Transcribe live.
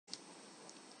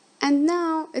And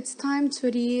now it's time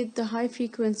to read the high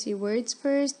frequency words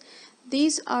first.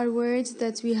 These are words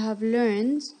that we have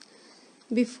learned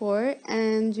before,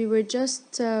 and we will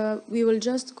just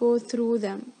go through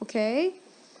them, okay?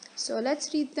 So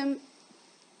let's read them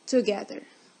together.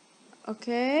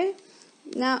 Okay,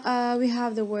 now we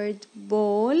have the word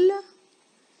ball,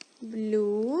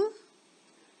 blue,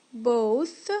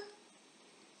 both,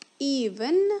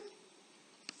 even,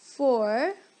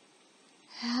 for,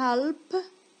 help,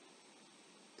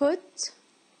 put,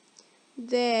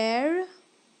 there,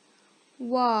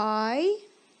 why,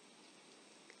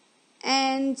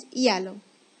 and yellow.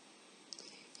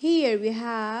 Here we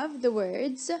have the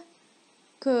words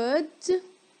could,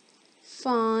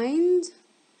 find,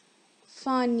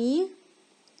 funny,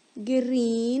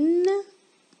 green,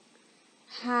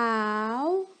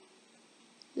 how,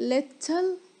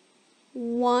 little,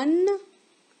 one,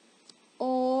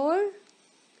 or,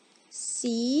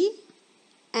 see,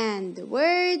 and the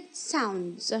word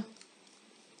sounds.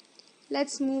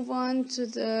 Let's move on to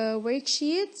the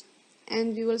worksheet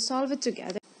and we will solve it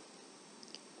together.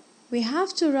 We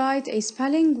have to write a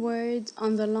spelling word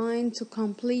on the line to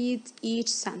complete each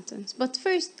sentence. But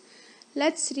first,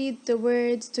 let's read the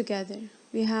words together.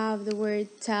 We have the word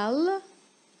tell,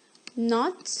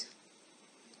 not,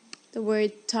 the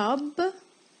word tub,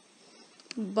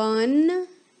 bun,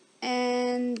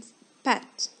 and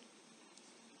pet.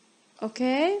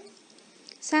 Okay?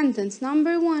 Sentence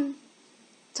number 1.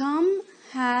 Tom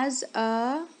has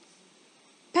a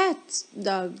pet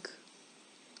dog.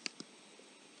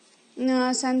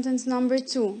 Now, sentence number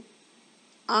 2.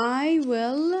 I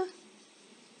will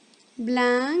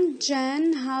blank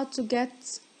Jen how to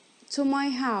get to my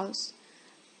house.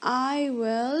 I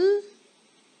will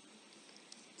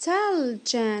tell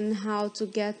Jen how to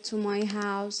get to my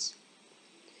house.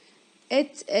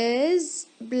 It is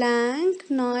blank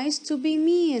nice to be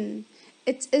mean.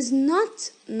 It is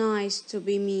not nice to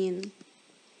be mean.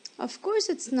 Of course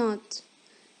it's not.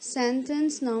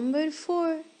 Sentence number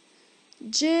 4.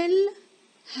 Jill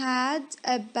had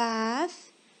a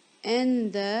bath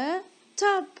in the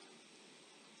tub.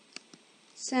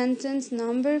 Sentence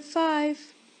number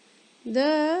 5.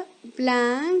 The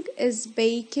blank is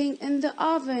baking in the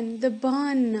oven. The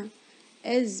bun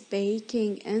is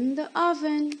baking in the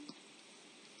oven.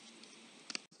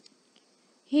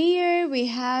 Here we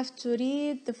have to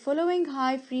read the following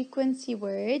high frequency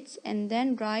words and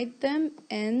then write them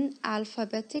in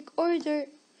alphabetic order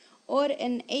or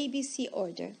in ABC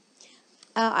order.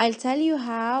 I'll tell you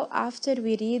how after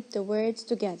we read the words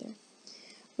together.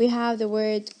 We have the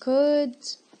word could,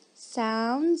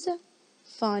 sounds,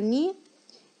 funny,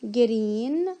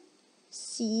 green,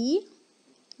 see,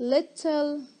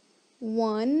 little,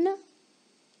 one.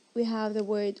 We have the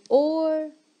word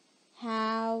or,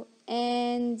 how,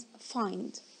 and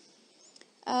find.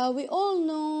 We all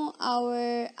know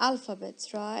our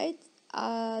alphabets, right?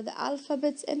 The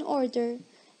alphabets in order,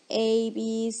 A,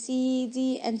 B, C,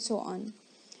 D, and so on.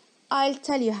 I'll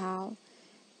tell you how.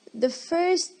 The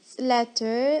first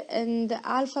letter in the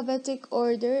alphabetic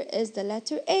order is the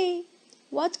letter A.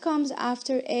 What comes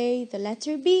after A? The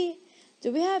letter B.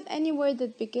 Do we have any word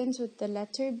that begins with the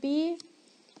letter B?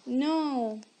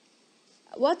 No.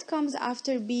 What comes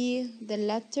after B? The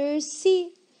letter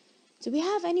C. Do we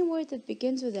have any word that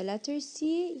begins with the letter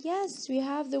C? Yes, we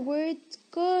have the word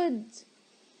good.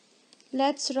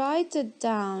 Let's write it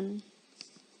down.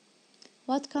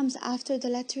 What comes after the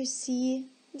letter C?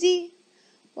 D.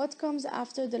 What comes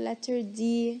after the letter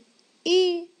D?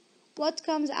 E. What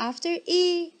comes after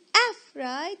E? F,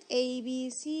 right? A, B,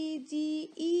 C, D,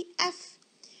 E, F.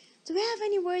 Do we have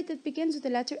any word that begins with the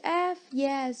letter F?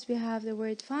 Yes, we have the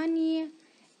word funny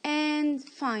and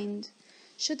find.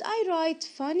 Should I write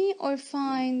funny or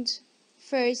find?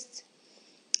 First,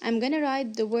 I'm gonna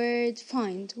write the word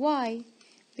find. Why?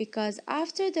 Because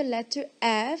after the letter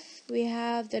F, we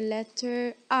have the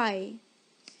letter I.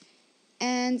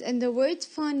 And in the word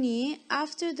funny,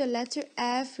 after the letter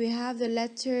F, we have the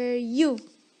letter U.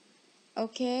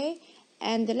 Okay?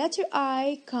 And the letter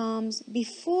I comes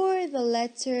before the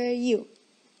letter U.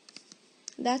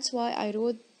 That's why I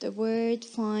wrote the word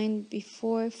find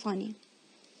before funny.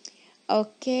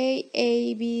 Okay,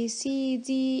 A, B, C,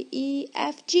 D, E,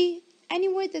 F, G. Any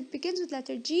word that begins with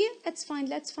letter G, let's find.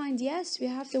 Yes, we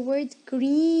have the word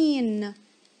green.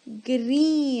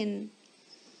 Green.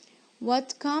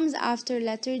 What comes after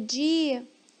letter G?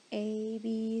 A,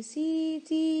 B, C,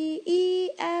 D, E,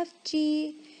 F,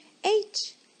 G,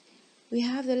 H. We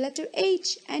have the letter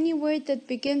H. Any word that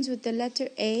begins with the letter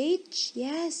H?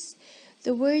 Yes,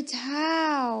 the word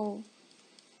how.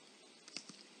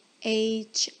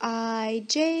 H-I-J-K-L.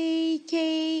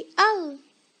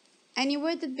 Any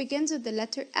word that begins with the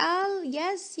letter L?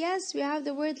 Yes, yes, we have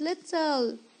the word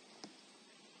little.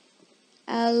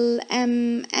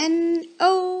 L-M-N-O.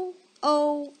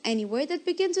 O. Any word that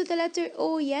begins with the letter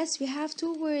O? Yes, we have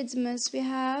two words, miss. We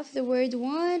have the word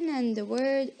one and the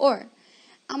word or.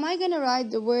 Am I gonna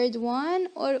write the word one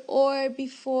or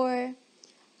before?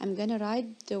 I'm gonna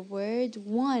write the word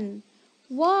one.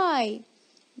 Why?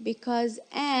 Because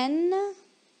N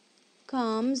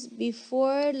comes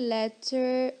before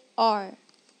letter R.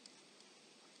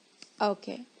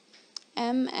 Okay.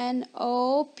 M-N-O-P-Q-R-S.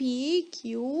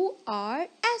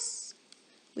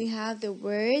 We have the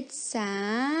word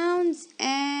sounds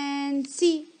and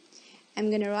C.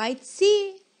 I'm gonna write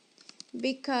C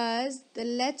because the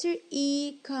letter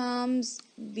E comes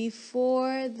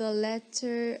before the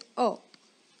letter O.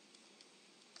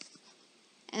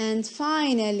 And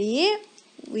finally,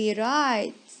 we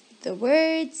write the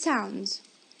word sounds.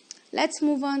 Let's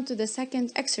move on to the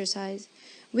second exercise.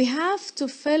 We have to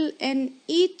fill in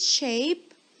each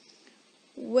shape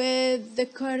with the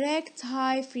correct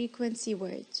high frequency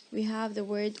word. We have the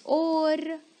word or,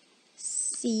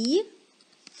 see,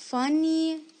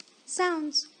 funny,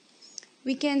 sounds.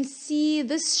 We can see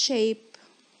this shape.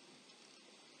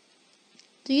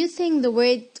 Do you think the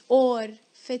word or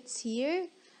fits here?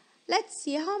 Let's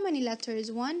see how many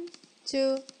letters. 1,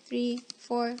 2, 3,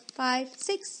 4, 5,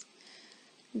 6.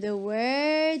 The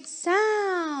word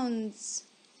sounds.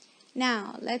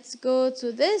 Now let's go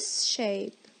to this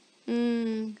shape.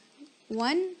 1,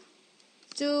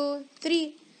 2,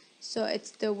 3. So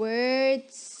it's the word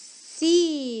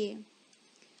see.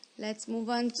 Let's move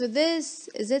on to this.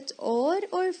 Is it or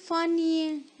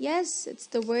funny? Yes, it's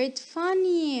the word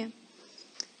funny.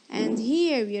 And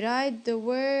here we write the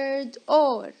word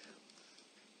or.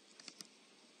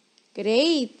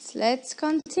 Great, let's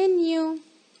continue.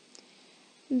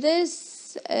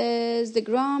 This is the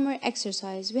grammar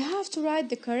exercise. We have to write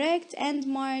the correct end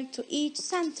mark to each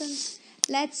sentence.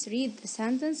 Let's read the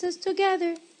sentences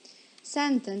together.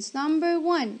 Sentence number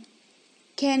 1.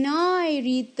 Can I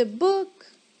read the book?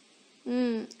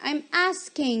 I'm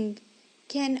asking,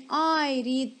 can I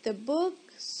read the book?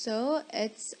 So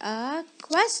it's a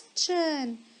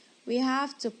question. We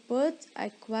have to put a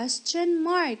question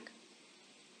mark.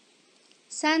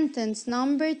 Sentence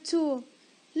number 2.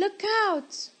 Look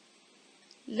out.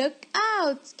 Look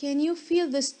out. Can you feel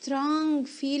the strong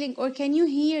feeling or can you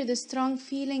hear the strong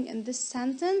feeling in this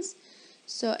sentence?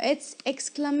 So it's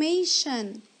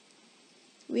exclamation.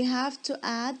 We have to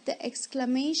add the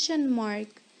exclamation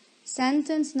mark.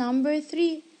 Sentence number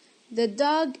 3. The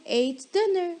dog ate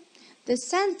dinner. The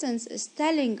sentence is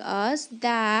telling us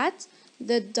that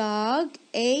the dog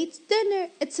ate dinner.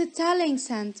 It's a telling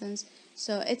sentence.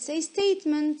 So it's a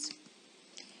statement.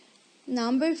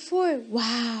 Number 4.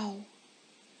 Wow.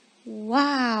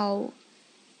 Wow.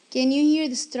 Can you hear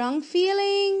the strong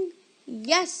feeling?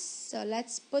 Yes. So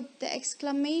let's put the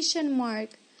exclamation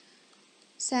mark.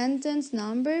 Sentence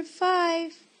number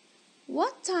 5.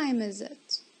 What time is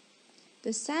it?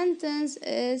 The sentence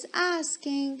is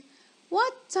asking,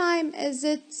 what time is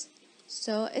it?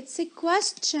 So it's a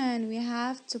question. We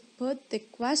have to put the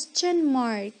question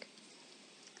mark.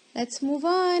 Let's move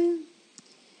on.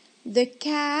 The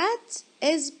cat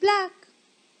is black.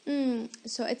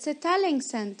 So it's a telling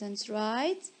sentence,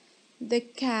 right? The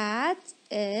cat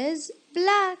is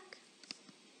black.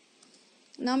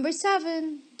 Number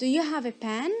 7. Do you have a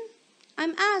pen?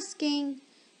 I'm asking,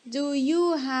 do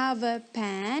you have a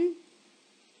pen?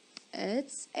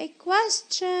 It's a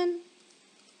question.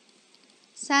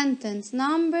 Sentence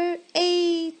number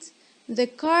 8. The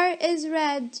car is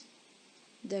red.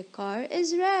 The car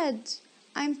is red.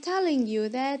 I'm telling you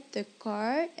that the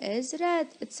car is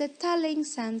red. It's a telling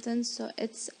sentence, so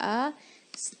it's a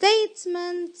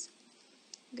statement.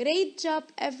 Great job,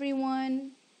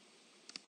 everyone.